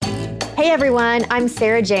Hey everyone, I'm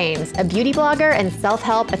Sarah James, a beauty blogger and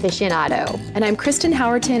self-help aficionado. And I'm Kristen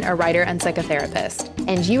Howerton, a writer and psychotherapist.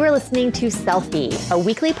 And you are listening to Selfie, a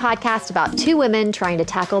weekly podcast about two women trying to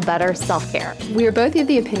tackle better self-care. We are both of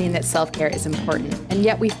the opinion that self-care is important, and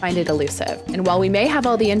yet we find it elusive. And while we may have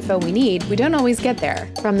all the info we need, we don't always get there.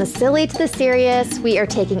 From the silly to the serious, we are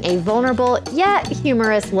taking a vulnerable yet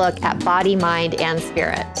humorous look at body, mind, and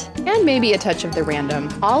spirit. And maybe a touch of the random,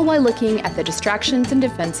 all while looking at the distractions and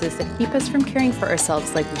defenses that keep us from caring for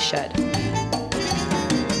ourselves like we should.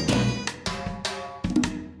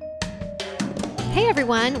 Hey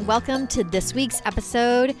everyone, welcome to this week's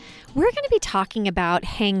episode. We're going to be talking about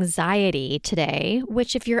hangxiety today,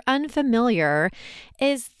 which, if you're unfamiliar,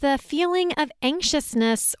 is the feeling of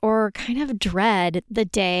anxiousness or kind of dread the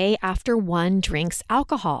day after one drinks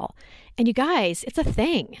alcohol. And you guys, it's a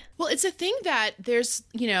thing. Well, it's a thing that there's,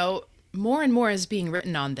 more and more is being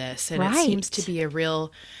written on this. And Right. It seems to be a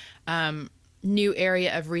real new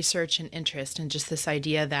area of research and interest. And just this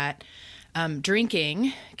idea that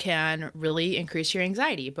drinking can really increase your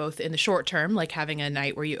anxiety, both in the short term, like having a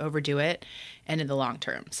night where you overdo it, and in the long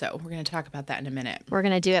term. So we're going to talk about that in a minute. We're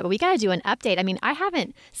going to do it, but we got to do an update. I mean, I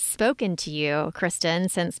haven't spoken to you, Kristen,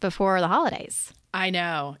 since before the holidays. I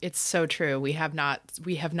know. It's so true. We have not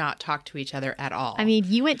talked to each other at all. I mean,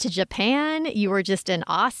 you went to Japan. You were just in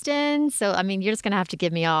Austin. So, I mean, you're just going to have to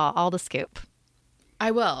give me all the scoop.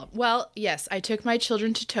 I will. Well, yes, I took my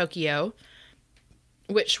children to Tokyo,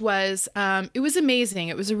 which was, it was amazing.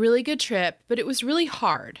 It was a really good trip, but it was really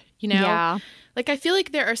hard, Yeah. Like, I feel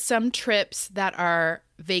like there are some trips that are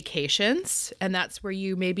vacations, and that's where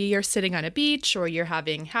you're sitting on a beach or you're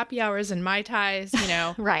having happy hours and Mai Tais,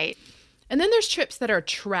 Right. And then there's trips that are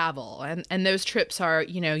travel, and those trips are,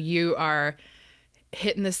 you are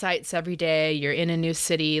hitting the sights every day. You're in a new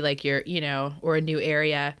city, like or a new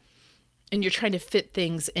area, and you're trying to fit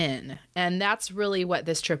things in. And that's really what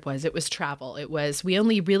this trip was. It was travel. We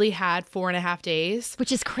only really had 4.5 days.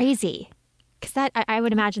 Which is crazy. Because I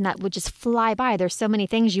would imagine that would just fly by. There's so many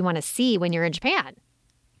things you want to see when you're in Japan.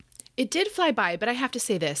 It did fly by, but I have to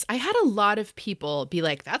say this. I had a lot of people be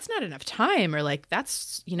like, that's not enough time, or like,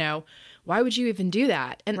 that's, why would you even do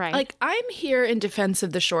that? And Right. like, I'm here in defense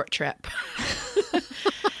of the short trip.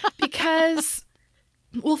 Because,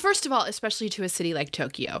 well, first of all, especially to a city like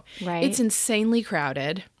Tokyo, Right. it's insanely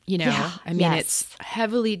crowded, Yeah, I mean, yes. It's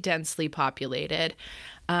heavily, densely populated.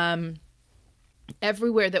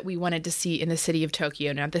 Everywhere that we wanted to see in the city of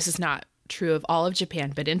Tokyo. Now, this is not true of all of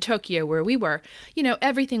Japan, but in Tokyo where we were,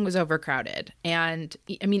 everything was overcrowded. And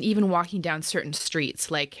I mean, even walking down certain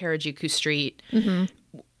streets like Harajuku Street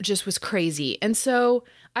just was crazy. And so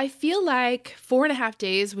I feel like 4.5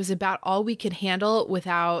 days was about all we could handle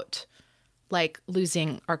without like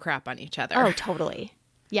losing our crap on each other. Oh, totally.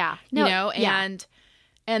 Yeah. No, yeah.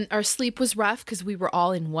 And our sleep was rough because we were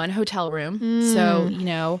all in one hotel room.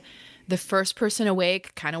 So, the first person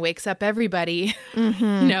awake kind of wakes up everybody.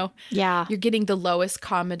 Yeah. You're getting the lowest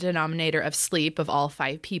common denominator of sleep of all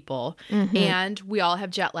 5 people. And we all have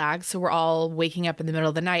jet lag. So we're all waking up in the middle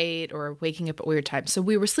of the night or waking up at weird times. So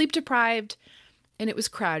we were sleep deprived and it was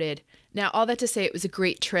crowded. Now, all that to say, it was a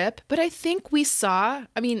great trip, but I think we saw,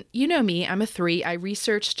 I mean, you know me, I'm a 3. I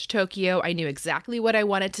researched Tokyo. I knew exactly what I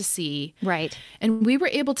wanted to see. Right. And we were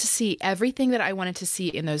able to see everything that I wanted to see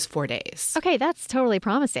in those 4 days. Okay, that's totally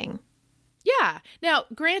promising. Yeah. Now,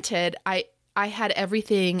 granted, I had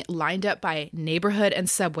everything lined up by neighborhood and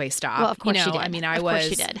subway stop. Well, of course you did. I mean, Of course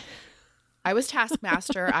you did. I was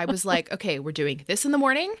taskmaster. I was like, okay, we're doing this in the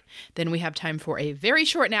morning. Then we have time for a very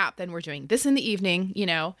short nap. Then we're doing this in the evening.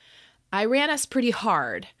 I ran us pretty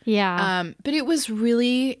hard. Yeah. But it was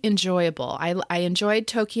really enjoyable. I enjoyed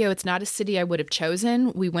Tokyo. It's not a city I would have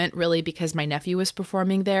chosen. We went really because my nephew was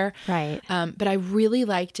performing there. Right. But I really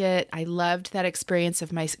liked it. I loved that experience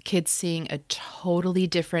of my kids seeing a totally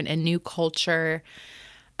different and new culture.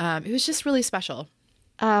 It was just really special.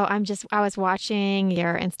 Oh, I was watching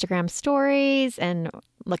your Instagram stories and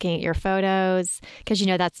looking at your photos because,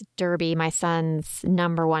 that's Derby, my son's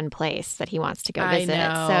number one place that he wants to go visit.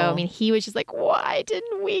 I know. So, I mean, he was just like, why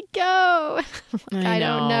didn't we go? I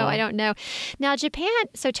don't know. Now, Japan,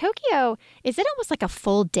 so Tokyo, is it almost like a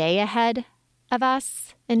full day ahead of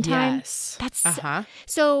us in time? Yes. That's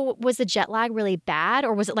So was the jet lag really bad,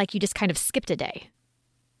 or was it like you just kind of skipped a day?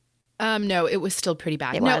 No, it was still pretty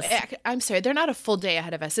bad. It No, was. I'm sorry. They're not a full day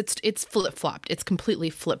ahead of us. It's flip-flopped. It's completely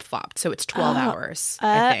flip-flopped. So it's 12 hours,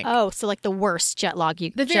 I think. Oh, so like the worst jet lag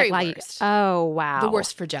The very worst. Oh, wow. The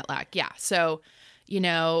worst for jet lag. Yeah. So,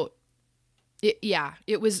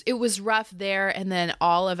 it was rough there. And then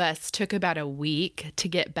all of us took about a week to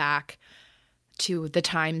get back to the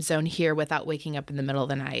time zone here without waking up in the middle of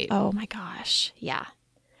the night. Oh my gosh. Yeah.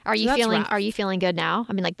 So that's rough. Are you feeling good now?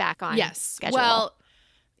 I mean, like back on schedule. Well,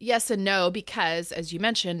 yes and no, because as you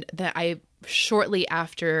mentioned, that I shortly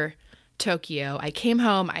after Tokyo, I came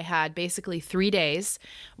home. I had basically 3 days,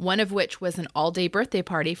 one of which was an all-day birthday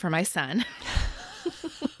party for my son.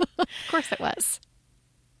 Of course it was.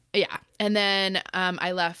 Yeah. And then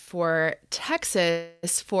I left for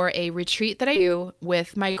Texas for a retreat that I do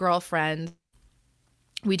with my girlfriend.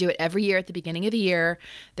 We do it every year at the beginning of the year.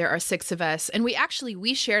 There are 6 of us. And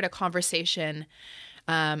we shared a conversation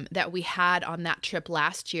that we had on that trip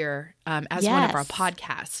last year as one of our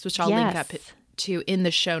podcasts, which I'll link up to in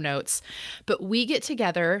the show notes. But we get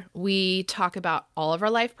together. We talk about all of our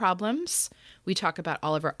life problems. We talk about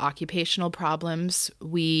all of our occupational problems.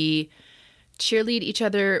 We cheerlead each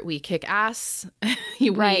other. We kick ass.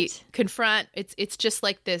 We confront. It's just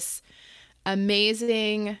like this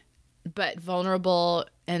amazing but vulnerable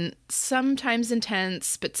and sometimes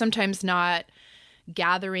intense, but sometimes not,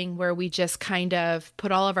 gathering where we just kind of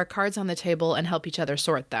put all of our cards on the table and help each other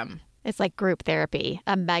sort them. It's like group therapy,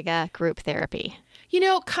 a mega group therapy.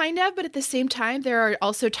 Kind of, but at the same time, there are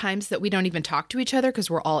also times that we don't even talk to each other because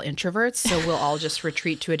we're all introverts, so we'll all just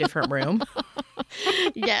retreat to a different room.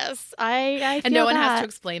 Yes, I feel and no one has to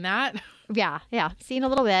explain that. Yeah. See you in a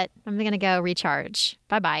little bit. I'm going to go recharge.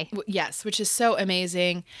 Bye-bye. Yes, which is so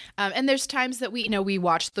amazing. And there's times that we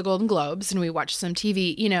watch the Golden Globes and we watch some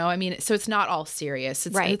TV, so it's not all serious.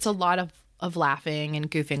 It's a lot of laughing and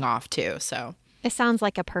goofing off too. So it sounds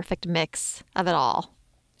like a perfect mix of it all.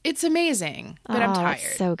 It's amazing, but I'm tired.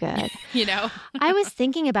 It's so good. I was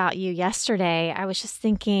thinking about you yesterday. I was just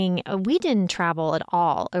thinking we didn't travel at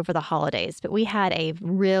all over the holidays, but we had a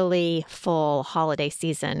really full holiday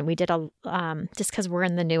season. We did just because we're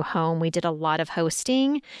in the new home, we did a lot of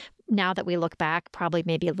hosting. Now that we look back, probably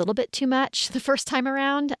maybe a little bit too much the first time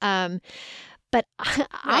around. But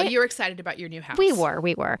you were excited about your new house. We were.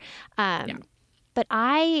 But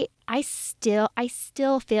I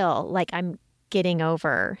still feel like I'm getting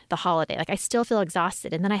over the holiday. Like I still feel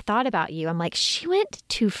exhausted. And then I thought about you. I'm like, she went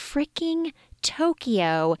to freaking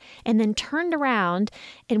Tokyo and then turned around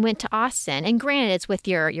and went to Austin. And granted, it's with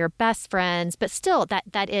your best friends, but still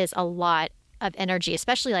that is a lot of energy,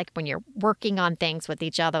 especially like when you're working on things with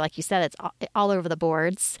each other. Like you said, it's all over the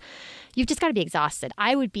boards. You've just got to be exhausted.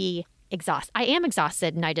 I would be exhausted. I am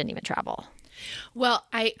exhausted and I didn't even travel. Well,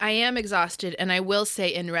 I am exhausted, and I will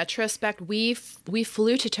say in retrospect, we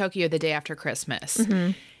flew to Tokyo the day after Christmas,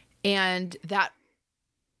 and that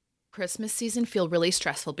Christmas season feel really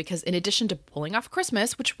stressful because in addition to pulling off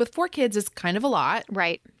Christmas, which with 4 kids is kind of a lot,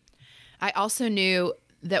 right? I also knew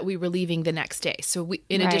that we were leaving the next day. So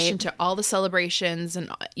in addition to all the celebrations,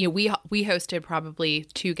 and we hosted probably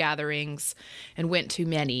 2 gatherings and went to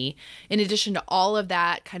many. In addition to all of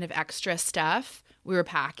that kind of extra stuff, we were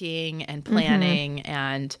packing and planning,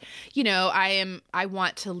 and I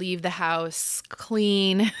want to leave the house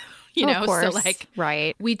clean, Of course.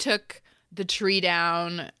 So we took the tree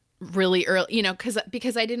down really early,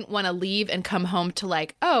 because I didn't want to leave and come home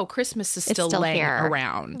to Christmas is still laying here.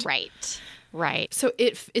 Around. Right. So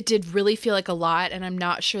it did really feel like a lot, and I'm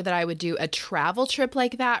not sure that I would do a travel trip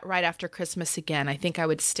like that right after Christmas again. I think I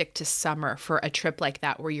would stick to summer for a trip like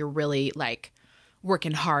that where you're really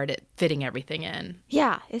working hard at fitting everything in.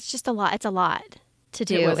 Yeah, it's just a lot. It's a lot to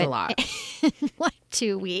do. It was a lot. In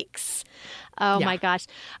 2 weeks. Oh, my gosh.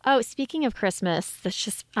 Oh, speaking of Christmas, this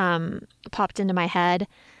just popped into my head.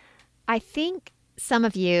 I think some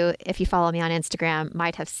of you, if you follow me on Instagram,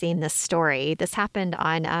 might have seen this story. This happened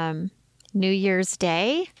on New Year's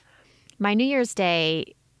Day. My New Year's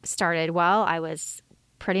Day started while I was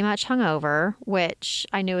pretty much hungover, which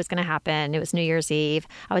I knew was going to happen. It was New Year's Eve.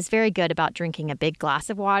 I was very good about drinking a big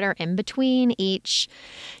glass of water in between each,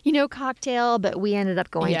 cocktail, but we ended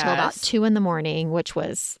up going till about 2 a.m, which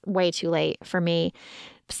was way too late for me.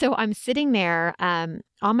 So I'm sitting there on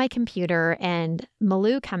my computer, and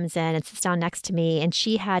Malou comes in and sits down next to me, and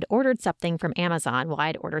she had ordered something from Amazon. Well,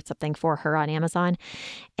 I'd ordered something for her on Amazon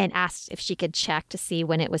and asked if she could check to see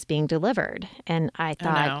when it was being delivered. And I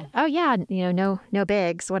thought, oh yeah, no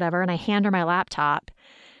bigs, whatever. And I hand her my laptop,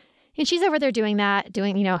 and she's over there doing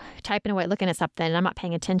typing away, looking at something, and I'm not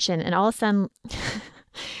paying attention. And all of a sudden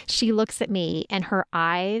she looks at me, and her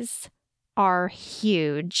eyes are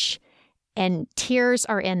huge and tears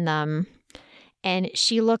are in them. And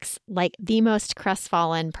she looks like the most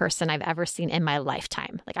crestfallen person I've ever seen in my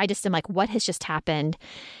lifetime. I just am like, what has just happened?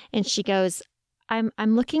 And she goes, I'm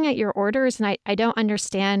looking at your orders, and I don't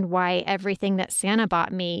understand why everything that Santa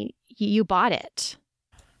bought me, you bought it.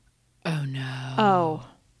 Oh, no. Oh,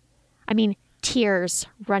 I mean, tears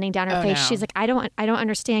running down her face. No. She's like, I don't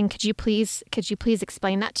understand. Could you please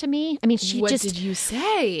explain that to me? I mean, What did you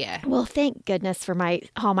say? Well, thank goodness for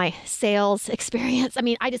all my sales experience. I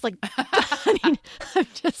mean, I'm just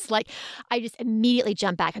like, I just immediately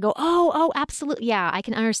jump back. I go, oh, absolutely. Yeah, I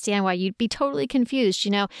can understand why you'd be totally confused.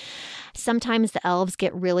 Sometimes the elves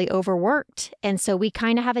get really overworked. And so we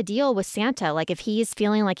kind of have a deal with Santa. Like if he's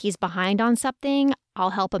feeling like he's behind on something,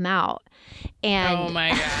 I'll help him out. And oh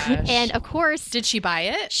my gosh. And of course, did she buy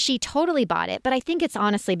it? She totally bought it. But I think it's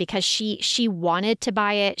honestly because she wanted to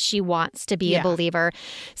buy it. She wants to be a believer.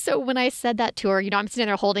 So when I said that to her, I'm sitting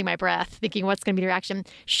there holding my breath, thinking what's going to be the reaction.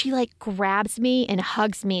 She like grabs me and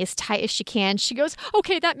hugs me as tight as she can. She goes,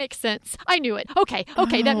 okay, that makes sense. I knew it. Okay,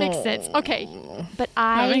 that makes sense. Okay. But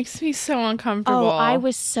that makes me so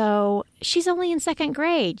uncomfortable. She's only in second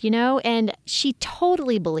grade, and she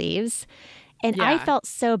totally believes. And I felt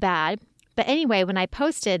so bad. But anyway, when I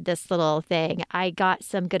posted this little thing, I got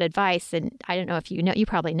some good advice. And I don't know if you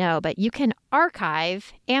probably know, but you can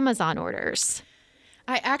archive Amazon orders.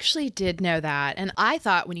 I actually did know that. And I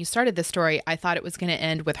thought when you started this story, I thought it was going to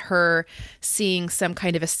end with her seeing some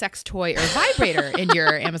kind of a sex toy or vibrator in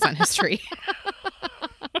your Amazon history.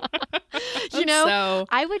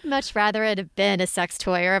 I would much rather it have been a sex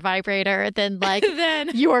toy or a vibrator than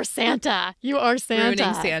you're Santa. You are Santa.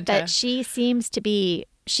 Ruining Santa. But she seems to be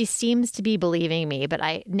believing me. But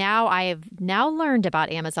I have learned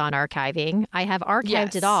about Amazon archiving. I have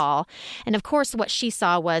archived it all. And of course, what she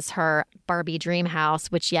saw was her Barbie dream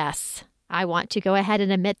house, which, yes, I want to go ahead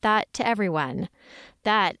and admit that to everyone,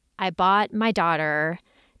 that I bought my daughter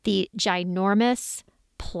the ginormous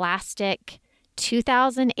plastic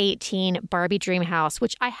 2018 Barbie dream house,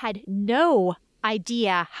 which I had no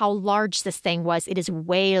idea how large this thing was. It is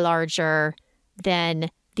way larger than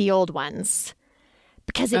the old ones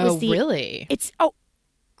because it was really?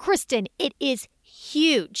 Kristen, it is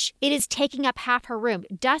huge. It is taking up half her room.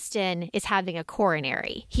 Dustin is having a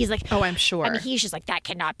coronary. He's like, oh, I'm sure. I mean, he's just like, that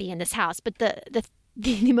cannot be in this house. But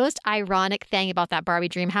the most ironic thing about that Barbie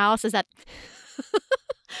dream house is that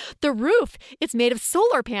the roof, it's made of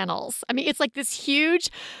solar panels. I mean, it's like this huge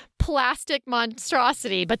plastic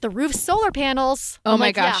monstrosity, but the roof's solar panels. Oh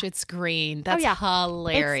my gosh, it's green. That's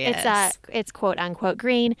hilarious. It's quote unquote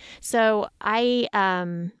green. So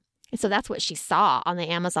so that's what she saw on the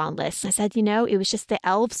Amazon list. I said, it was just the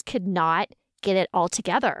elves could not get it all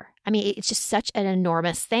together. I mean, it's just such an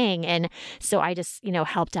enormous thing. And so I just,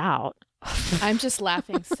 helped out. I'm just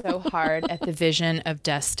laughing so hard at the vision of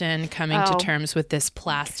Dustin coming to terms with this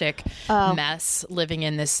plastic mess living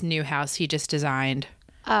in this new house he just designed.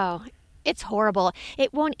 Oh, it's horrible.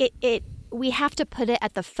 We have to put it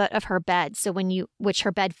at the foot of her bed. So which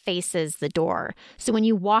her bed faces the door. So when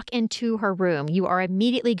you walk into her room, you are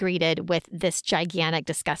immediately greeted with this gigantic,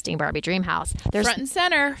 disgusting Barbie dream house. There's front and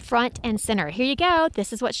center. Front and center. Here you go.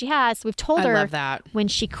 This is what she has. We've told her that when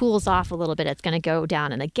she cools off a little bit, it's going to go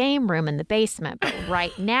down in the game room in the basement. But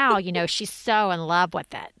right now, she's so in love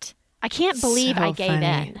with it. I can't believe I gave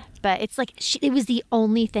in. But it's like it was the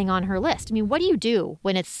only thing on her list. I mean, what do you do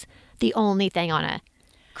when it's the only thing on a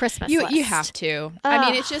Christmas list? You have to. I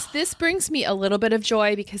mean, it's just, this brings me a little bit of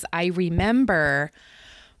joy because I remember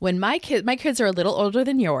when my kids are a little older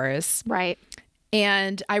than yours. Right.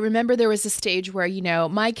 And I remember there was a stage where,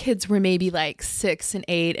 my kids were maybe like 6 and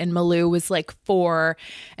 8 and Malou was like 4.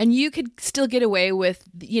 And you could still get away with,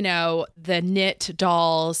 the knit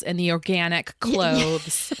dolls and the organic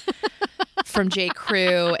clothes. From J.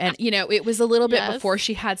 Crew. And, it was a little bit before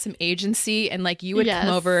she had some agency. And you would come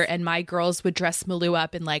over and my girls would dress Malou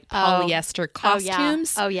up in polyester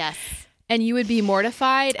costumes. Oh, yes. And you would be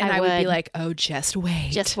mortified. And I would be like, oh, just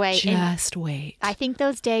wait. Just wait. Just wait. I think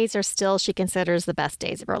those days are still, she considers the best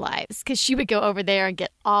days of her lives. Because she would go over there and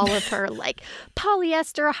get all of her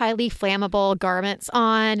polyester, highly flammable garments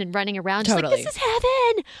on and running around. Totally. She's like, this is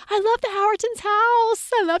heaven. I love the Howerton's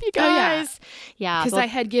house. I love you guys. Yeah. Because I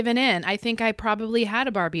had given in. I think I probably had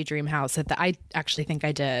a Barbie dream house. I actually think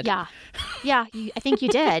I did. Yeah. Yeah. I think you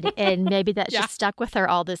did. And maybe that just stuck with her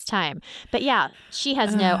all this time. But yeah, she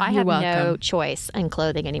has I have no choice in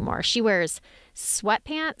clothing anymore. She wears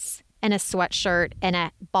sweatpants and a sweatshirt and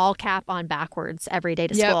a ball cap on backwards every day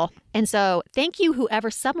to school. And so thank you,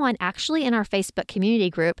 someone actually in our Facebook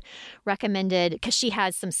community group recommended, because she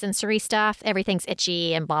has some sensory stuff, everything's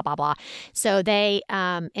itchy and blah, blah, blah. So they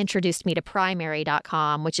introduced me to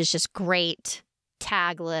primary.com, which is just great,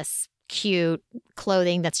 tagless, cute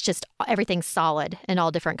clothing that's just everything's solid in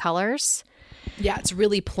all different colors. Yeah, it's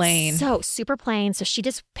really plain. So super plain. So she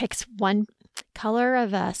just picks one color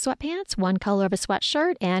of sweatpants, one color of a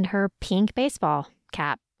sweatshirt, and her pink baseball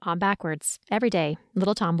cap on backwards every day.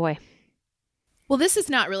 Little tomboy. Well, this is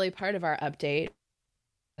not really part of our update.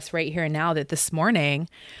 It's right here and now that this morning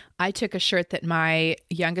I took a shirt that my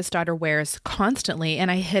youngest daughter wears constantly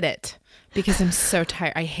and I hid it because I'm so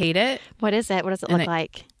tired. I hate it. What is it? What does it look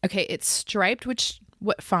like? Okay, it's striped,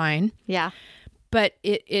 fine. Yeah. But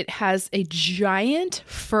it has a giant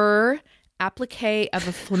fur applique of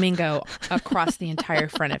a flamingo across the entire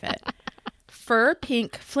front of it. Fur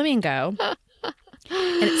pink flamingo. And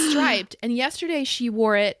it's striped. And yesterday she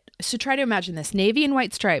wore it. So try to imagine this, navy and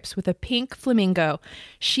white stripes with a pink flamingo.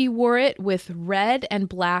 She wore it with red and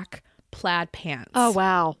black plaid pants. Oh,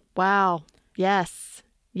 wow. Wow. Yes.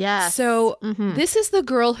 Yes. So this is the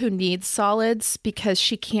girl who needs solids because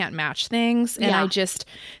she can't match things. And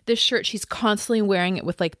this shirt, she's constantly wearing it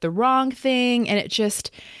with like the wrong thing. And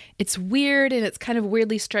it's weird and it's kind of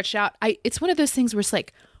weirdly stretched out. It's one of those things where it's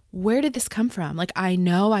like, where did this come from? Like, I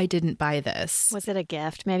know I didn't buy this. Was it a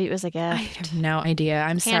gift? Maybe it was a gift. I have no idea.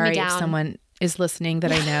 I'm sorry if someone is listening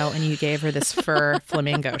that I know and you gave her this fur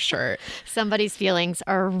flamingo shirt. Somebody's feelings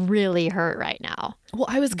are really hurt right now. Well,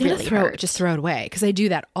 I was going to just throw it away because I do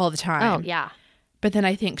that all the time. Oh, yeah. But then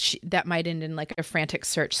I think that might end in like a frantic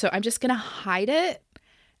search. So I'm just going to hide it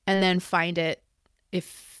and then find it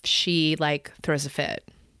if she like throws a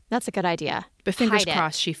fit. That's a good idea. But fingers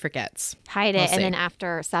crossed she forgets. Hide it, and then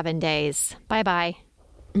after 7 days, bye-bye.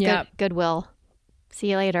 Yeah. Goodwill.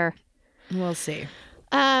 See you later. We'll see.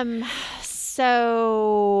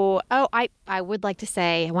 So, I would like to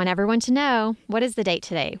say, I want everyone to know, what is the date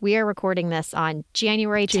today? We are recording this on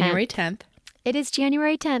January 10th. January 10th. It is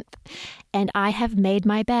January 10th, and I have made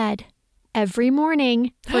my bed every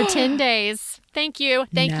morning for 10 days. Thank you.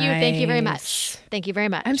 Thank you. Thank you very much. Thank you very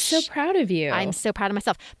much. I'm so proud of you. I'm so proud of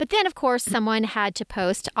myself. But then, of course, someone had to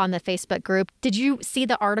post on the Facebook group. Did you see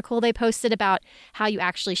the article they posted about how you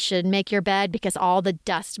actually should make your bed because all the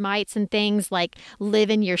dust mites and things like live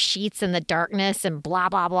in your sheets in the darkness and blah,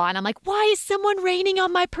 blah, blah. And I'm like, why is someone raining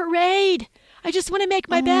on my parade? I just want to make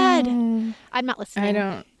my bed. I'm not listening.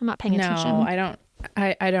 I'm not paying attention. No,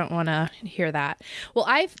 I don't want to hear that. Well,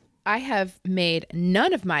 I have made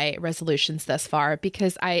none of my resolutions thus far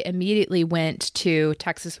because I immediately went to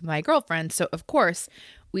Texas with my girlfriend. So, of course,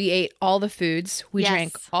 we ate all the foods. We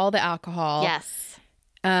drank all the alcohol. Yes.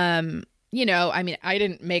 I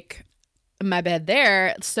didn't make my bed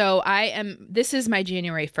there. So this is my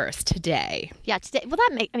January 1st today. Yeah, today. Well,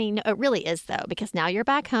 it really is though, because now you're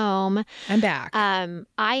back home. I'm back. I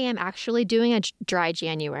am actually doing a dry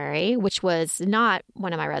January, which was not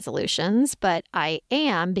one of my resolutions, but I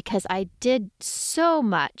am because I did so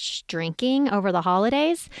much drinking over the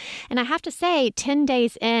holidays. And I have to say, 10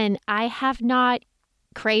 days in, I have not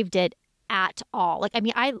craved it at all.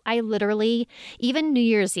 I literally, even New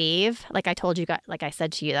Year's Eve, like I told you guys, like I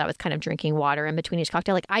said to you, that I was kind of drinking water in between each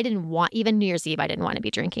cocktail. Like even New Year's Eve, I didn't want to be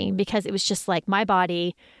drinking because it was just like my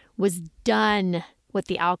body was done with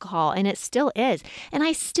the alcohol, and it still is. And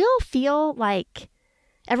I still feel like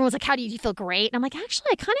everyone's like, how do you feel? Great. And I'm like,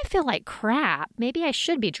 actually, I kind of feel like crap. Maybe I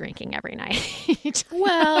should be drinking every night.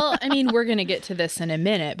 Well, we're going to get to this in a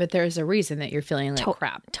minute, but there's a reason that you're feeling like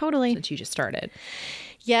crap. Totally. Since you just started.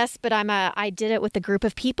 Yes, but I did it with a group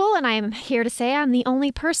of people, and I'm here to say I'm the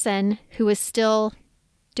only person who is still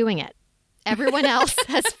doing it. Everyone else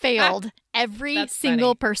has failed. Every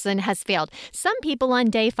single person has failed. Some people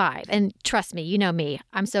on day 5. And trust me, you know me.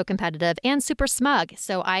 I'm so competitive and super smug.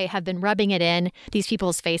 So I have been rubbing it in these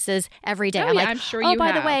people's faces every day. I'm like, I'm sure you have.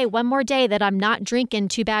 By the way, one more day that I'm not drinking.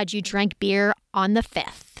 Too bad you drank beer on the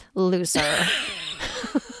 5th. Loser.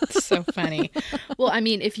 So funny. Well,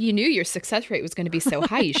 if you knew your success rate was going to be so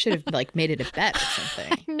high, you should have made it a bet or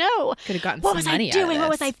something. I know. Could have gotten some money out of this. What was I doing? What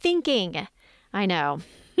was I thinking? I know.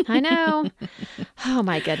 Oh,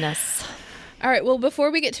 my goodness. All right. Well,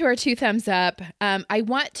 before we get to our 2 thumbs up, I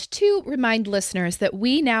want to remind listeners that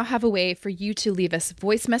we now have a way for you to leave us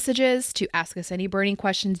voice messages, to ask us any burning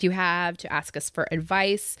questions you have, to ask us for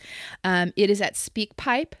advice. It is at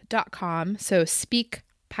speakpipe.com. So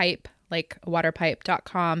speakpipe, like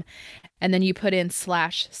waterpipe.com. And then you put in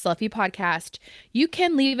 /Selfie podcast. You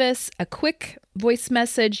can leave us a quick voice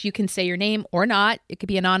message. You can say your name or not. It could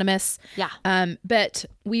be anonymous. Yeah. But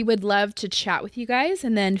we would love to chat with you guys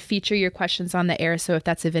and then feature your questions on the air. So if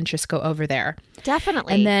that's of interest, go over there.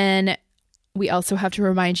 Definitely. And then we also have to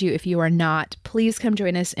remind you, if you are not, please come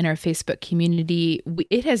join us in our Facebook community.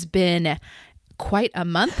 It has been quite a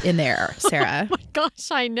month in there, Sarah. Oh my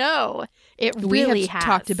gosh, I know. It really has.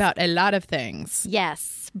 Talked about a lot of things.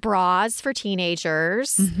 Yes. Bras for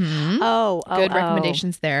teenagers. Mm-hmm. Good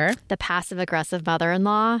recommendations there. The passive aggressive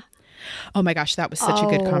mother-in-law. Oh my gosh, that was such a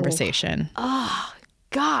good conversation. Oh,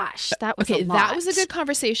 gosh, that was okay. a lot. That was a good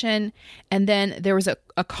conversation. And then there was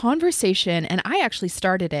a conversation, and I actually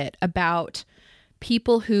started it, about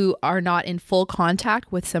people who are not in full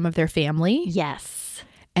contact with some of their family. Yes.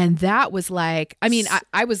 And that was like, I mean,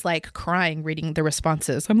 I was like crying reading the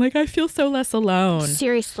responses. I'm like, I feel so less alone.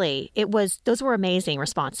 Seriously, those were amazing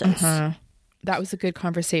responses. That was a good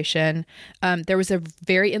conversation. There was a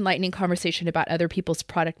very enlightening conversation about other people's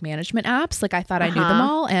product management apps. Like, I thought I knew them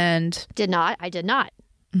all, and I did not. I did not.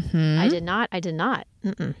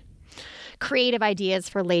 Mm-mm. Creative ideas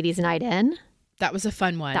for ladies' night in. that was a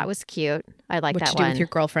fun one. That was cute. I like that What to do with your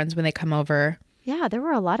girlfriends when they come over. Yeah, there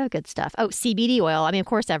were a lot of good stuff. Oh, CBD oil. I mean, of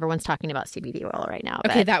course, everyone's talking about CBD oil right now.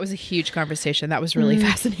 Okay, that was a huge conversation. That was really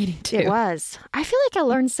fascinating, too. It was. I feel like I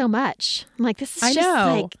learned so much. I'm like, this is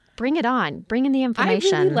like, bring it on. Bring in the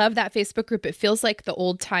information. I really love that Facebook group. It feels like the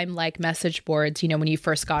old time, like, message boards, when you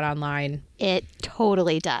first got online. It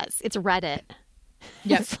totally does. It's Reddit.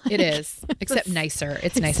 Yes, it is. Except nicer.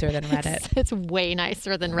 It's nicer than Reddit. It's way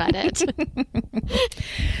nicer than Reddit.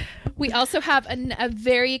 We also have a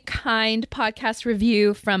very kind podcast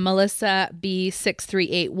review from Melissa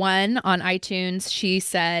B6381 on iTunes. She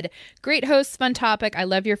said, "Great hosts, fun topic. I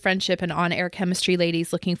love your friendship and on-air chemistry,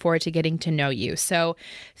 ladies. Looking forward to getting to know you." So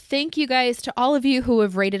thank you guys to all of you who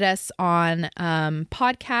have rated us on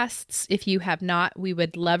podcasts. If you have not, we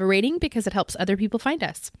would love a rating because it helps other people find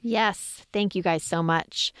us. Yes. Thank you guys so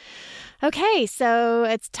much. Okay, so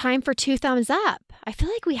it's time for 2 thumbs up. I feel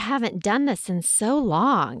like we haven't done this in so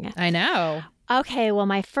long. I know. Okay, well,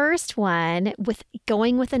 my first one with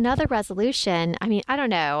going with another resolution. I mean, I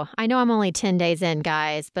don't know. I know I'm only 10 days in,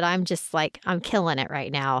 guys, but I'm just like, I'm killing it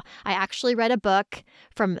right now. I actually read a book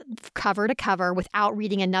from cover to cover without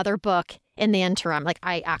reading another book in the interim. Like,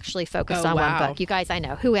 I actually focused on one book. You guys, I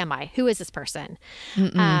know. Who am I? Who is this person?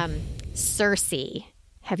 Circe.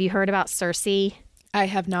 Have you heard about Circe? I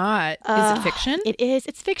have not. Is it fiction? It is.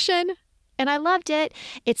 It's fiction. And I loved it.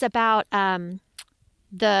 It's about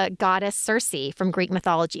the goddess Circe from Greek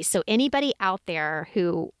mythology. So anybody out there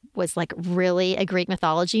who was like really a Greek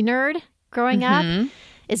mythology nerd growing up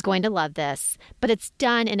is going to love this. But it's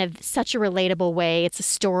done in such a relatable way. It's a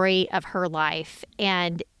story of her life.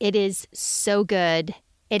 And it is so good.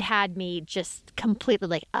 It had me just completely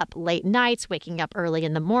like up late nights, waking up early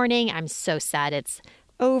in the morning. I'm so sad it's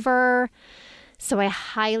over. So I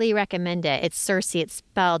highly recommend it. It's Circe. It's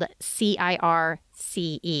spelled Circe.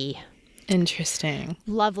 Interesting.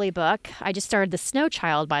 Lovely book. I just started The Snow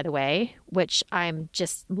Child, by the way, which I'm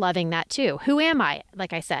just loving that too. Who am I?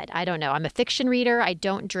 Like I said, I don't know. I'm a fiction reader. I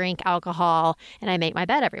don't drink alcohol, and I make my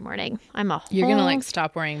bed every morning. You're going to like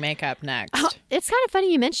stop wearing makeup next. Oh, it's kind of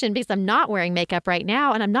funny you mentioned because I'm not wearing makeup right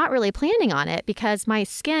now, and I'm not really planning on it because my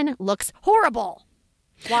skin looks horrible.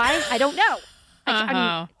 Why? I don't know. I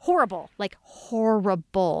mean, horrible, like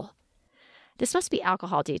horrible. This must be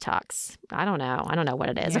alcohol detox. I don't know. I don't know what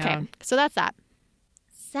it is. Yeah. Okay, so that's that.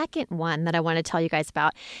 Second one that I want to tell you guys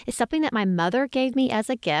about is something that my mother gave me as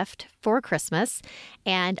a gift for Christmas,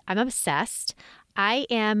 and I'm obsessed. I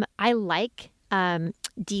like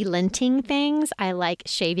delinting things. I like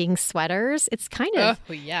shaving sweaters. It's kind of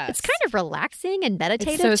it's kind of relaxing and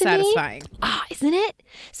meditative it's so to me. satisfying. Isn't it?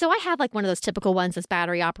 So I have like one of those typical ones that's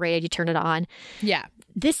battery operated. You turn it on. Yeah.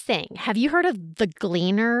 This thing. Have you heard of the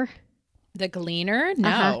Gleaner? The Gleaner?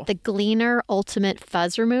 No. The Gleaner Ultimate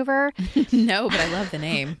Fuzz Remover. No, but I love the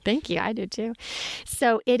name. Thank you. I do too.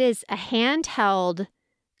 So it is a handheld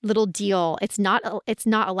little deal. It's not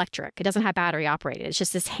electric. It doesn't have battery operated. It's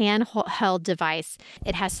just this handheld device.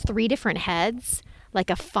 It has 3 different heads, like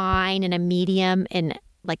a fine and a medium and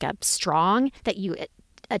like a strong that you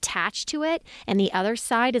attach to it. And the other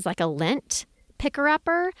side is like a lint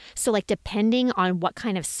picker-upper. So like depending on what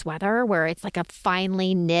kind of sweater, where it's like a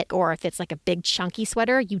finely knit or if it's like a big chunky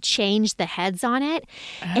sweater, you change the heads on it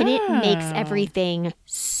and it makes everything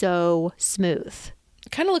so smooth.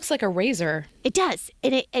 Kind of looks like a razor. It does.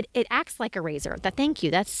 It acts like a razor. Thank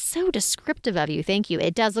you. That's so descriptive of you. Thank you.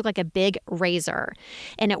 It does look like a big razor,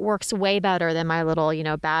 and it works way better than my little,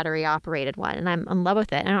 battery operated one. And I'm in love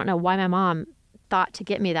with it. I don't know why my mom thought to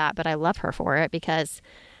get me that, but I love her for it because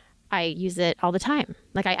I use it all the time.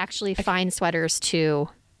 Like I actually find sweaters to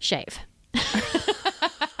shave.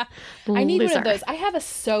 I need one of those. I have a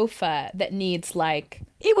sofa that needs like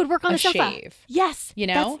it would work on the sofa. Shave. Yes.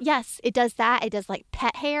 Yes. It does that. It does like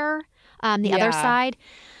pet hair. The other side.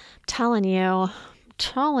 I'm telling you.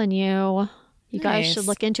 You guys should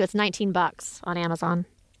look into it. It's $19 on Amazon.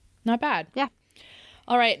 Not bad. Yeah.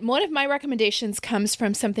 All right. One of my recommendations comes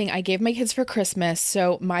from something I gave my kids for Christmas.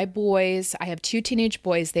 So my boys, I have 2 teenage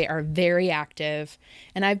boys. They are very active.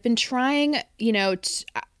 And I've been trying,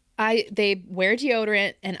 They wear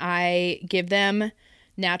deodorant, and I give them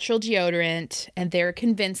natural deodorant, and they're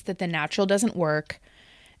convinced that the natural doesn't work.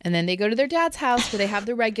 And then they go to their dad's house where they have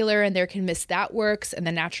the regular, and they're convinced that works, and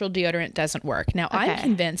the natural deodorant doesn't work. Now, I'm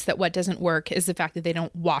convinced that what doesn't work is the fact that they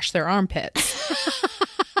don't wash their armpits.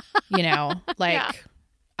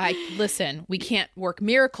 Listen, we can't work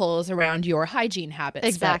miracles around your hygiene habits.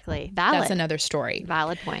 Exactly. Valid. That's another story.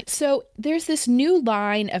 Valid point. So there's this new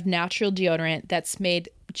line of natural deodorant that's made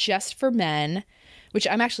just for men, which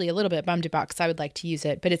I'm actually a little bit bummed about because I would like to use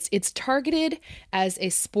it. But it's targeted as a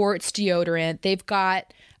sports deodorant. They've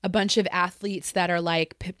got a bunch of athletes that are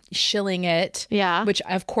like shilling it. Yeah. Which,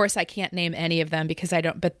 of course, I can't name any of them because I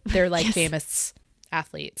don't, but they're like famous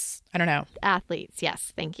athletes. I don't know. Athletes.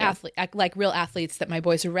 Yes. Thank you. Like real athletes that my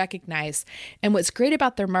boys would recognize. And what's great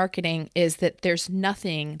about their marketing is that there's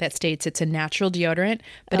nothing that states it's a natural deodorant,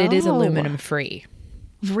 but it is aluminum free.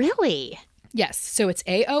 Really? Yes. So it's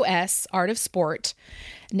AOS, Art of Sport,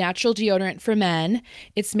 natural deodorant for men.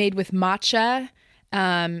 It's made with matcha.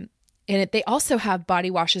 They also have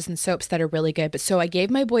body washes and soaps that are really good. But so I gave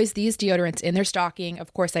my boys these deodorants in their stocking.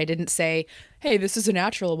 Of course, I didn't say, hey, this is a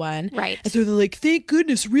natural one. Right. And so they're like, thank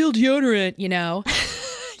goodness, real deodorant,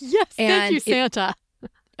 Yes, thank you, Santa.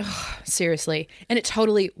 Seriously. And it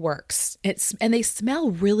totally works. And they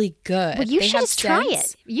smell really good. Well, you should just try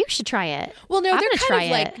it. You should try it. Well, no, I'm they're gonna kind of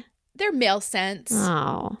try like, they're male scents.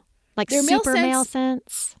 Oh, like They're super male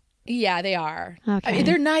scents? Yeah, they are. Okay. I mean,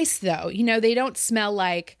 they're nice though. They don't smell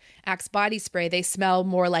like Axe body spray. They smell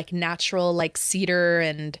more like natural, like cedar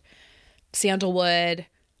and sandalwood.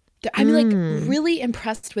 I'm like really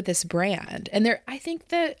impressed with this brand. And I think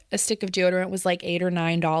that a stick of deodorant was like $8 or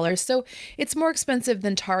 $9. So it's more expensive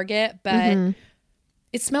than Target, but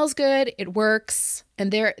it smells good. It works.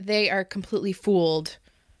 And they are completely fooled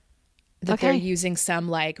that they're using some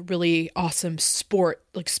like really awesome sport,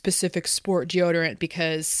 like specific sport deodorant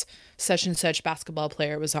because such and such basketball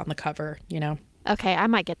player was on the cover, Okay, I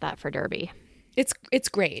might get that for Derby. It's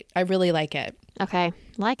great. I really like it. Okay,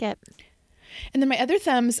 like it. And then my other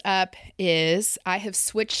thumbs up is I have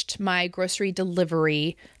switched my grocery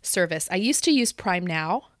delivery service. I used to use Prime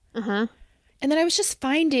Now. And then I was just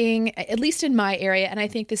finding, at least in my area, and I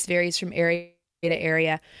think this varies from area to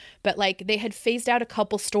area, but like they had phased out a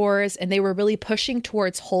couple stores and they were really pushing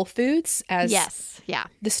towards Whole Foods as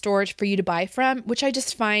the storage for you to buy from, which I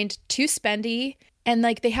just find too spendy. And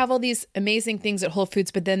like they have all these amazing things at Whole Foods,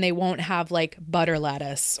 but then they won't have like butter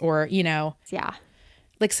lettuce or,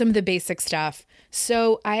 like some of the basic stuff.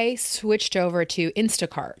 So I switched over to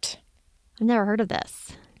Instacart. I've never heard of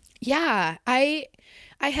this. Yeah, I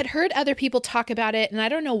had heard other people talk about it, and I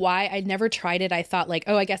don't know why. I'd never tried it. I thought like,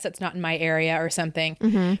 oh, I guess it's not in my area or something.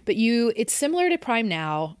 But it's similar to Prime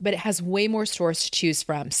Now, but it has way more stores to choose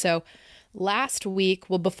from. So last week,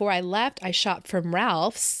 before I left, I shopped from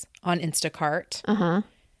Ralph's on Instacart.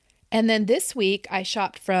 And then this week, I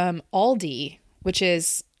shopped from Aldi, which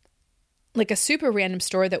is like a super random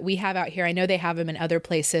store that we have out here. I know they have them in other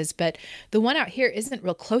places, but the one out here isn't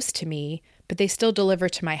real close to me, but they still deliver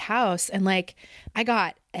to my house. And like, I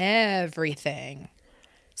got everything.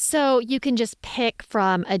 So you can just pick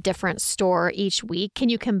from a different store each week. Can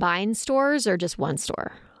you combine stores or just one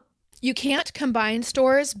store? You can't combine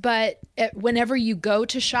stores, but whenever you go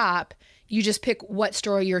to shop, you just pick what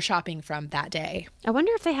store you're shopping from that day. I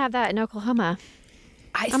wonder if they have that in Oklahoma.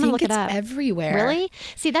 I think it's everywhere. Really?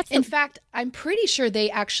 See, in fact, I'm pretty sure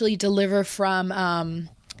they actually deliver from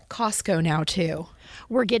Costco now too.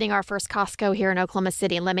 We're getting our first Costco here in Oklahoma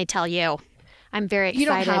City, and let me tell you, I'm very excited. You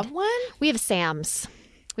don't have one? We have Sam's.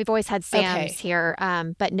 We've always had Sam's here,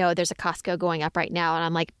 but no, there's a Costco going up right now, and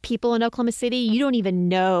I'm like, people in Oklahoma City, you don't even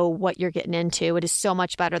know what you're getting into. It is so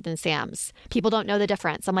much better than Sam's. People don't know the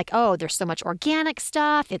difference. I'm like, oh, there's so much organic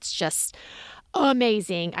stuff. It's just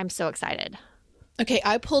amazing. I'm so excited. Okay,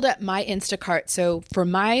 I pulled up my Instacart. So for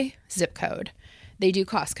my zip code, they do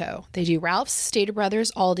Costco. They do Ralph's, Stater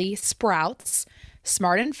Brothers, Aldi, Sprouts,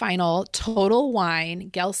 Smart and Final, Total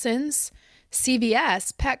Wine, Gelson's,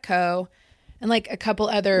 CVS, Petco, and like a couple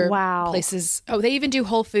other places. Oh, they even do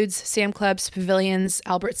Whole Foods, Sam Clubs, Pavilions,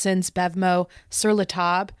 Albertsons, Bevmo, Sur La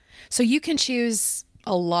Table. So you can choose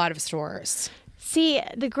a lot of stores. See,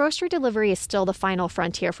 the grocery delivery is still the final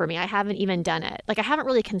frontier for me. I haven't even done it. Like, I haven't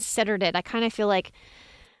really considered it. I kind of feel like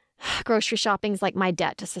grocery shopping's like my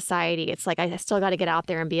debt to society. It's like I still got to get out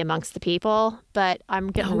there and be amongst the people, but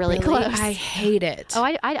I'm getting really close. I hate it. Oh,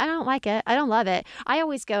 I don't like it. I don't love it. I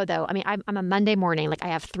always go, though. I mean, I'm a Monday morning. Like, I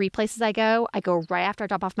have 3 places I go. I go right after I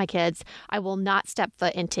drop off my kids. I will not step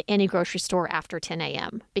foot into any grocery store after 10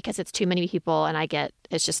 a.m. because it's too many people and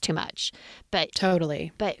it's just too much. But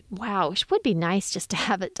totally. But wow, it would be nice just to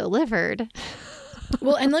have it delivered.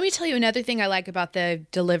 Well, and let me tell you another thing I like about the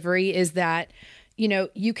delivery is that, you know,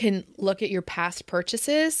 you can look at your past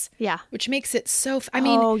purchases. Yeah. Which makes it so, I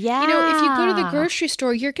mean, oh, yeah. you know, if you go to the grocery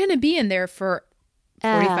store, you're going to be in there for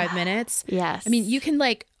 45 minutes. Yes. I mean, you can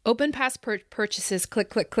like open past purchases, click,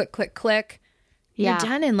 click, click, click, click. Yeah. You're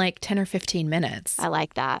done in like 10 or 15 minutes. I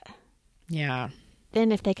like that. Yeah.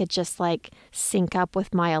 Then if they could just like sync up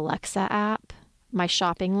with my Alexa app, my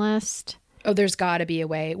shopping list. Oh, there's got to be a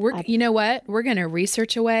way. You know what? We're going to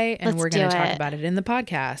research a way and we're going to talk about it in the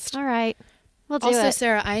podcast. All right. We'll do also, it.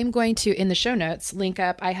 Sarah, I am going to, in the show notes, link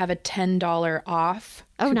up. I have a $10 off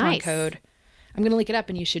coupon code. I'm going to link it up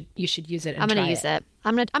and you should use it and I'm going try to use it.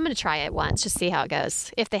 I'm going to try it once, just see how it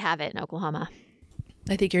goes, if they have it in Oklahoma.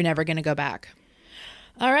 I think you're never going to go back.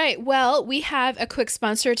 All right. Well, we have a quick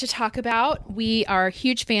sponsor to talk about. We are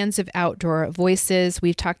huge fans of Outdoor Voices.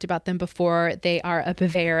 We've talked about them before. They are a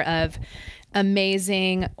purveyor of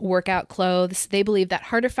amazing workout clothes. They believe that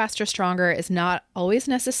harder, faster, stronger is not always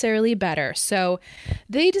necessarily better. So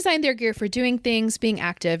they designed their gear for doing things, being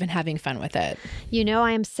active, and having fun with it. You know,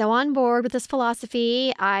 I am so on board with this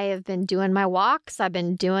philosophy. I have been doing my walks. I've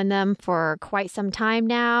been doing them for quite some time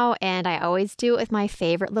now. And I always do it with my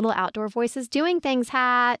favorite little Outdoor Voices Doing Things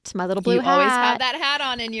hat, my little blue hat. You always have that hat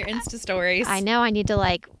on in your Insta stories. I know. I need to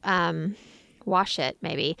wash it,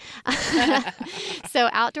 maybe. So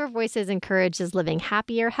Outdoor Voices encourages living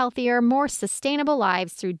happier, healthier, more sustainable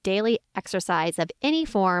lives through daily exercise of any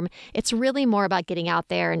form. It's really more about getting out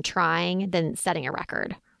there and trying than setting a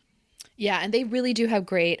record. Yeah, and they really do have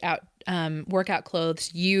great workout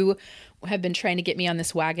clothes. You have been trying to get me on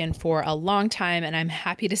this wagon for a long time, and I'm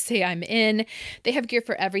happy to say I'm in. They have gear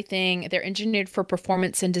for everything. They're engineered for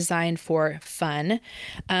performance and designed for fun.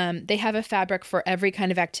 They have a fabric for every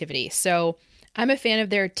kind of activity. So I'm a fan of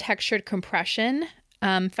their textured compression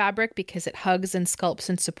fabric because it hugs and sculpts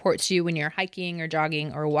and supports you when you're hiking or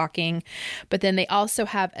jogging or walking. But then they also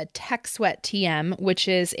have a Tech Sweat TM, which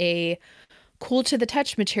is a cool to the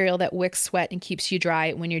touch material that wicks sweat and keeps you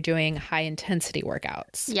dry when you're doing high intensity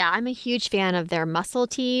workouts. Yeah, I'm a huge fan of their muscle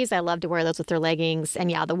tees. I love to wear those with their leggings.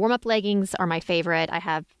 And yeah, the warm-up leggings are my favorite. I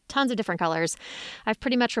have tons of different colors. I've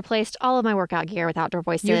pretty much replaced all of my workout gear with Outdoor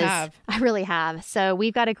Voices. You have. I really have. So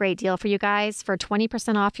we've got a great deal for you guys. For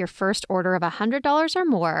 20% off your first order of $100 or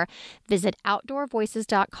more, visit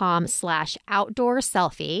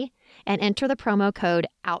outdoorvoices.com/outdoorselfie and enter the promo code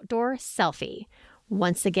OutdoorSelfie.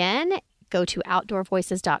 Once again, go to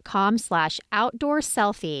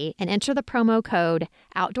outdoorvoices.com/outdoorselfie and enter the promo code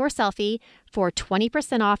OutdoorSelfie for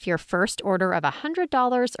 20% off your first order of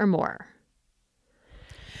 $100 or more.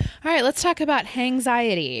 All right, let's talk about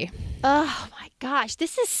Hangxiety. Oh my gosh,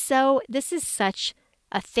 this is such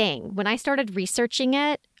a thing. When I started researching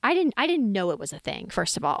it, I didn't know it was a thing,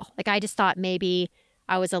 first of all. Like, I just thought maybe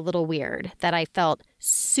I was a little weird, that I felt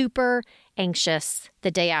super anxious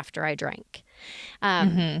the day after I drank.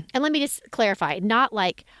 And let me just clarify, not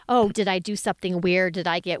like, oh, did I do something weird? Did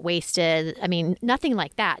I get wasted? I mean, nothing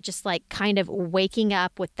like that. Just like kind of waking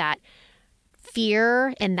up with that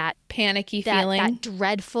fear and that panicky feeling, that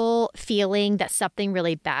dreadful feeling that something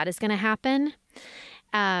really bad is going to happen.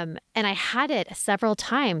 And I had it several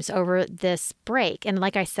times over this break. And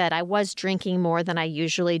like I said, I was drinking more than I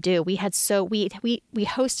usually do. We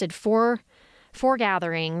hosted four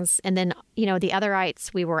gatherings, and then, you know, the other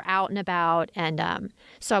nights we were out and about, and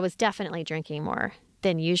so I was definitely drinking more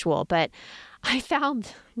than usual. But I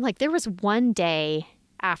found, like, there was one day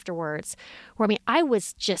afterwards where, I mean, I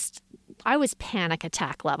was panic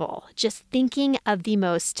attack level, just thinking of the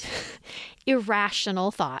most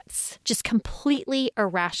irrational thoughts, just completely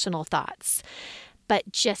irrational thoughts, but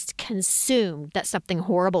just consumed that something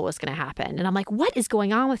horrible was going to happen. And I'm like, what is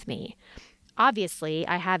going on with me? Obviously,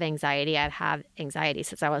 I have anxiety. I've had anxiety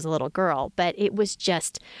since I was a little girl, but it was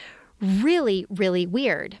just really, really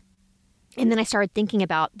weird. And then I started thinking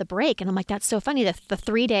about the break, and I'm like, that's so funny. The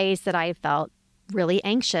 3 days that I felt really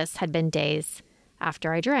anxious had been days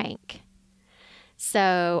after I drank.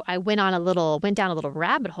 So I went down a little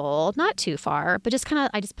rabbit hole, not too far, but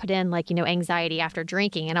I just put in, like, you know, anxiety after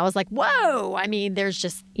drinking. And I was like, whoa, I mean, there's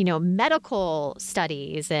just, you know, medical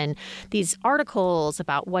studies and these articles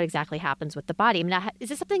about what exactly happens with the body. I mean, is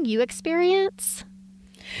this something you experience?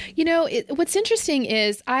 What's interesting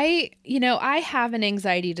is I have an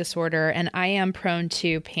anxiety disorder and I am prone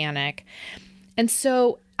to panic. And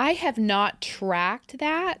so I have not tracked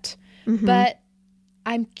that, but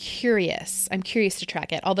I'm curious. I'm curious to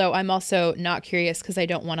track it. Although I'm also not curious because I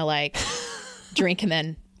don't want to drink and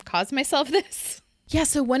then cause myself this. Yeah.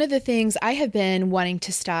 So one of the things I have been wanting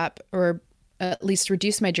to stop or at least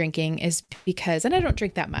reduce my drinking is because, and I don't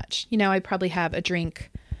drink that much, I probably have a drink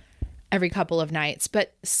every couple of nights,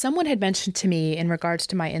 but someone had mentioned to me in regards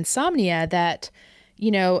to my insomnia that,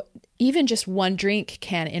 even just one drink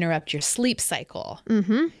can interrupt your sleep cycle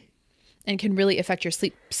and can really affect your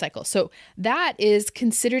sleep cycle. So that is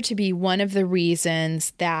considered to be one of the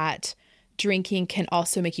reasons that drinking can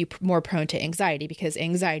also make you more prone to anxiety, because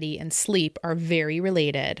anxiety and sleep are very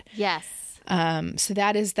related. Yes. So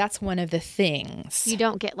that's one of the things. You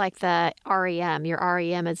don't get the REM. Your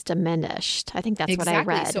REM is diminished. I think that's what I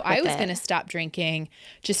read. So I was going to stop drinking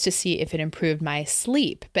just to see if it improved my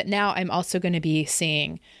sleep. But now I'm also going to be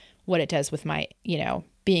seeing what it does with my,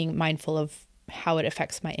 being mindful of how it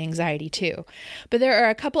affects my anxiety too. But there are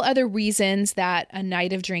a couple other reasons that a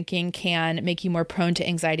night of drinking can make you more prone to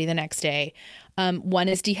anxiety the next day. One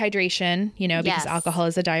is dehydration, because alcohol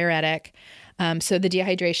is a diuretic. So the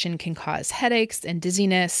dehydration can cause headaches and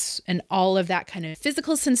dizziness, and all of that kind of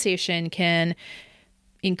physical sensation can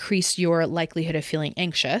increase your likelihood of feeling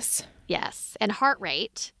anxious. Yes. And heart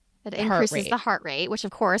rate. It increases the heart rate, which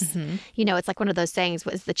of course, it's like one of those sayings,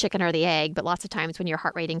 was the chicken or the egg? But lots of times when your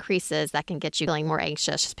heart rate increases, that can get you feeling more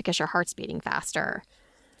anxious just because your heart's beating faster.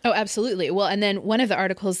 Oh, absolutely. Well, and then one of the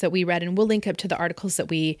articles that we read, and we'll link up to the articles that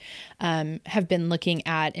we have been looking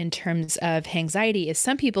at in terms of Hangxiety, is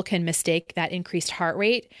some people can mistake that increased heart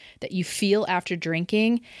rate that you feel after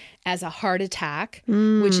drinking as a heart attack,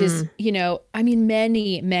 which is,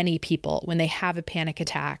 many, many people, when they have a panic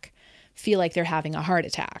attack, feel like they're having a heart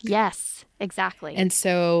attack. Yes, exactly. And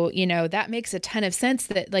so, that makes a ton of sense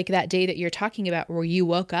that that day that you're talking about where you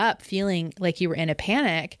woke up feeling like you were in a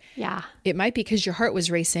panic. Yeah. It might be because your heart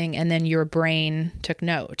was racing and then your brain took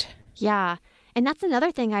note. Yeah. And that's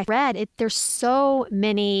another thing I read. There's so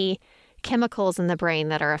many chemicals in the brain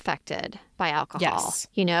that are affected by alcohol. Yes.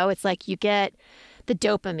 It's like you get the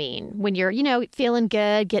dopamine when you're, feeling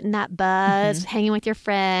good, getting that buzz, hanging with your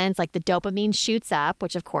friends, the dopamine shoots up,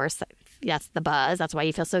 which of course, that's the buzz. That's why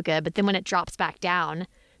you feel so good. But then when it drops back down,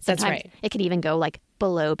 sometimes it can even go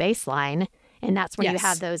below baseline. And that's when you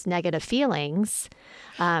have those negative feelings.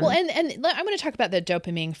 Well, and I'm going to talk about the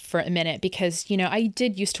dopamine for a minute because, I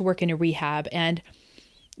did used to work in a rehab, and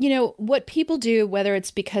what people do, whether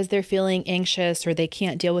it's because they're feeling anxious or they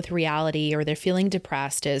can't deal with reality or they're feeling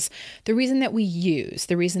depressed, is the reason that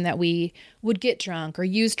we would get drunk or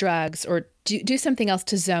use drugs or do something else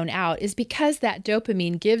to zone out is because that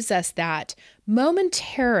dopamine gives us that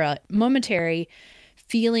momentary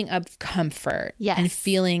feeling of comfort and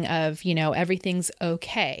feeling of, everything's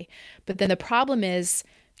okay. But then the problem is,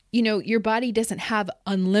 your body doesn't have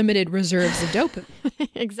unlimited reserves of dopamine.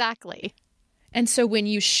 Exactly. And so when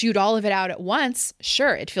you shoot all of it out at once,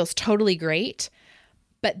 sure, it feels totally great.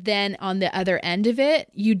 But then on the other end of it,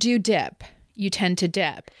 you do dip. You tend to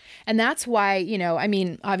dip. And that's why,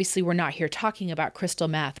 obviously we're not here talking about crystal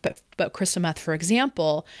meth, but crystal meth, for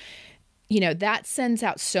example, that sends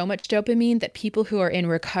out so much dopamine that people who are in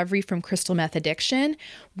recovery from crystal meth addiction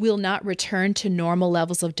will not return to normal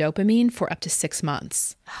levels of dopamine for up to 6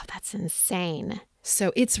 months. Oh, that's insane.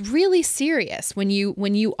 So it's really serious when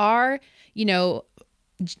you are,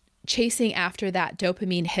 chasing after that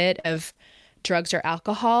dopamine hit of drugs or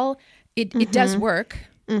alcohol. It does work.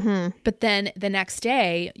 But then the next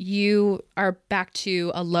day you are back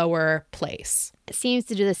to a lower place. It seems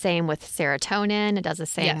to do the same with serotonin. It does the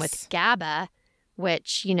same with GABA,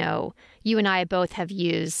 which, you and I both have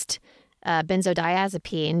used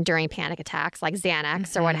benzodiazepine during panic attacks like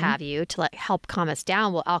Xanax or what have you to help calm us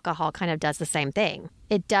down. Well, alcohol kind of does the same thing.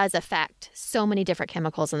 It does affect so many different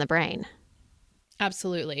chemicals in the brain.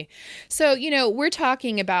 Absolutely. So, we're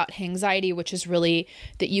talking about Hangxiety, which is really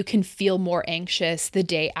that you can feel more anxious the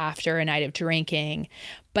day after a night of drinking,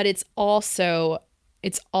 but it's also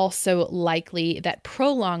likely that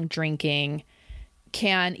prolonged drinking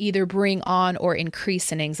can either bring on or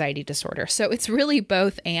increase an anxiety disorder. So it's really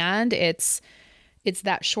both, and it's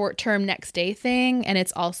that short-term next day thing, and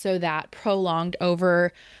it's also that prolonged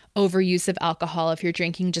overuse of alcohol if you're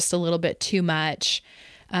drinking just a little bit too much.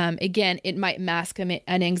 Again, it might mask an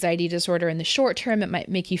anxiety disorder in the short term. It might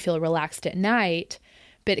make you feel relaxed at night,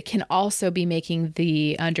 but it can also be making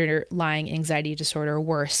the underlying anxiety disorder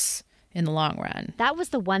worse in the long run. That was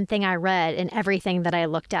the one thing I read in everything that I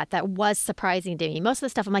looked at that was surprising to me. Most of the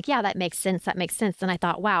stuff I'm like, yeah, that makes sense. That makes sense. And I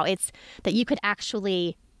thought, wow, it's that you could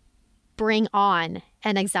actually bring on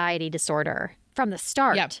an anxiety disorder from the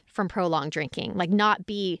start from prolonged drinking, like not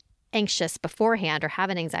be anxious beforehand or have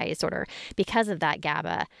an anxiety disorder because of that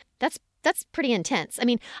GABA. That's pretty intense. I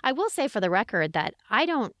mean, I will say for the record that I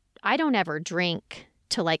don't ever drink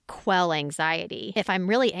to like quell anxiety. If I'm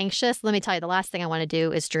really anxious, let me tell you, the last thing I want to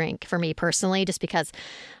do is drink for me personally, just because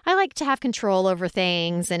I like to have control over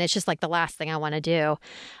things. And it's just like the last thing I want to do.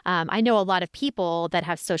 I know a lot of people that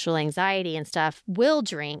have social anxiety and stuff will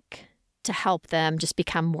drink to help them just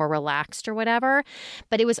become more relaxed or whatever.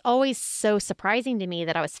 But it was always so surprising to me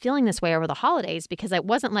that I was feeling this way over the holidays, because it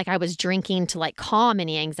wasn't like I was drinking to like calm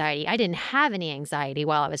any anxiety. I didn't have any anxiety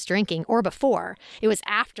while I was drinking or before. It was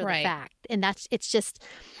after the fact. And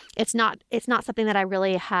it's not something that I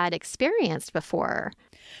really had experienced before.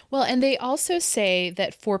 Well, and they also say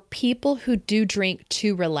that for people who do drink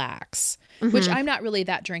to relax, which I'm not really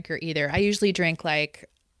that drinker either. I usually drink like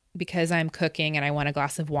because I'm cooking and I want a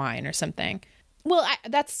glass of wine or something. Well,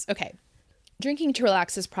 that's okay. Drinking to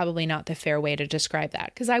relax is probably not the fair way to describe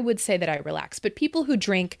that, because I would say that I relax. But people who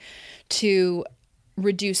drink to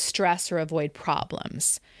reduce stress or avoid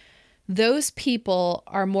problems, those people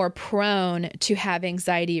are more prone to have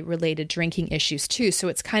anxiety-related drinking issues too. So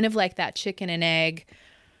it's kind of like that chicken and egg,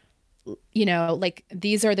 you know, like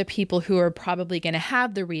these are the people who are probably going to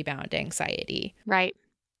have the rebound anxiety. Right.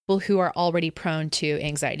 Who are already prone to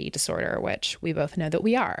anxiety disorder, which we both know that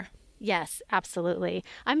we are. Yes, absolutely.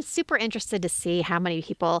 I'm super interested to see how many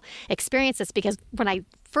people experience this, because when I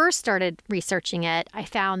first started researching it, I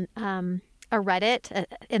found a Reddit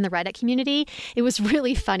in the Reddit community. It was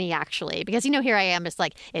really funny, actually, because, you know, here I am just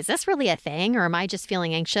like, is this really a thing, or am I just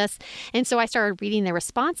feeling anxious? And so I started reading the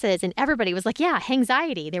responses, and everybody was like, yeah,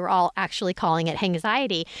 Hangxiety. They were all actually calling it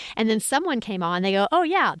Hangxiety. And then someone came on, they go, oh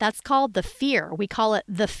yeah, that's called the fear. We call it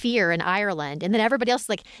the fear in Ireland. And then everybody else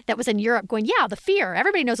like that was in Europe going, yeah, the fear.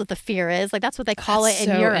 Everybody knows what the fear is. Like that's what they call it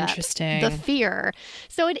in Europe. Interesting. The fear.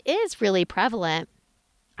 So it is really prevalent.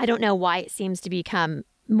 I don't know why it seems to become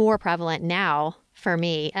more prevalent now for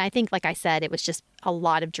me. And I think, like I said, it was just a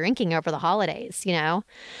lot of drinking over the holidays, you know,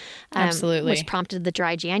 absolutely, which prompted the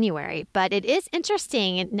dry January. But it is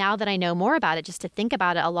interesting now that I know more about it, just to think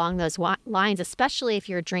about it along those lines, especially if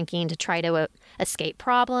you're drinking to try to escape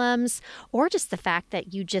problems, or just the fact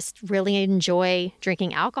that you just really enjoy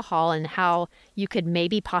drinking alcohol, and how you could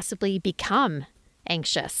maybe possibly become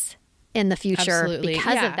anxious in the future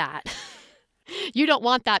because of that. You don't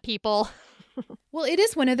want that, people. Well, it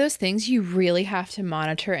is one of those things you really have to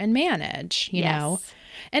monitor and manage, you know?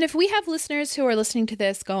 And if we have listeners who are listening to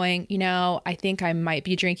this going, you know, I think I might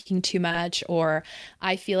be drinking too much, or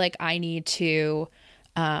I feel like I need to,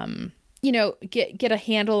 you know, get a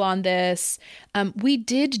handle on this. We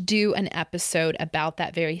did do an episode about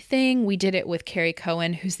that very thing. We did it with Carrie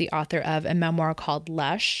Cohen, who's the author of a memoir called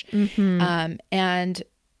Lush. And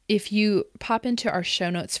if you pop into our show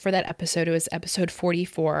notes for that episode, it was episode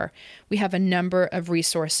 44. We have a number of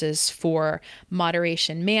resources for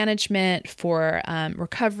moderation management, for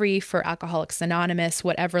recovery, for Alcoholics Anonymous,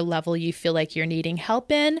 whatever level you feel like you're needing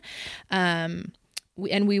help in. And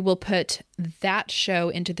we will put that show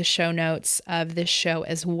into the show notes of this show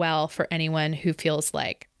as well, for anyone who feels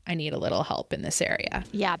like, I need a little help in this area.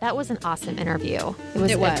 Yeah, that was an awesome interview.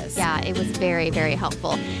 It was. Yeah, it was very, very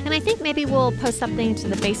helpful. And I think maybe we'll post something to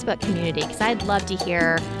the Facebook community, because I'd love to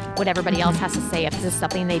hear what everybody else has to say if this is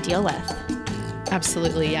something they deal with.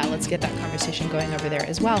 Absolutely. Yeah, let's get that conversation going over there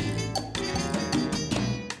as well.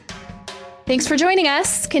 Thanks for joining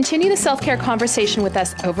us. Continue the self-care conversation with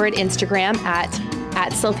us over at Instagram at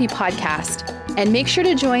Selfie Podcast. And make sure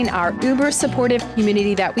to join our uber supportive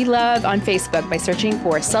community that we love on Facebook by searching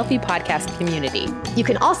for Selfie Podcast Community. You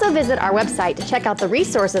can also visit our website to check out the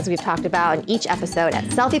resources we've talked about in each episode at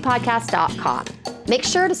selfiepodcast.com. Make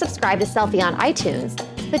sure to subscribe to Selfie on iTunes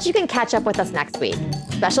so that you can catch up with us next week.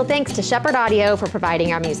 Special thanks to Shepherd Audio for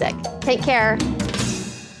providing our music. Take care.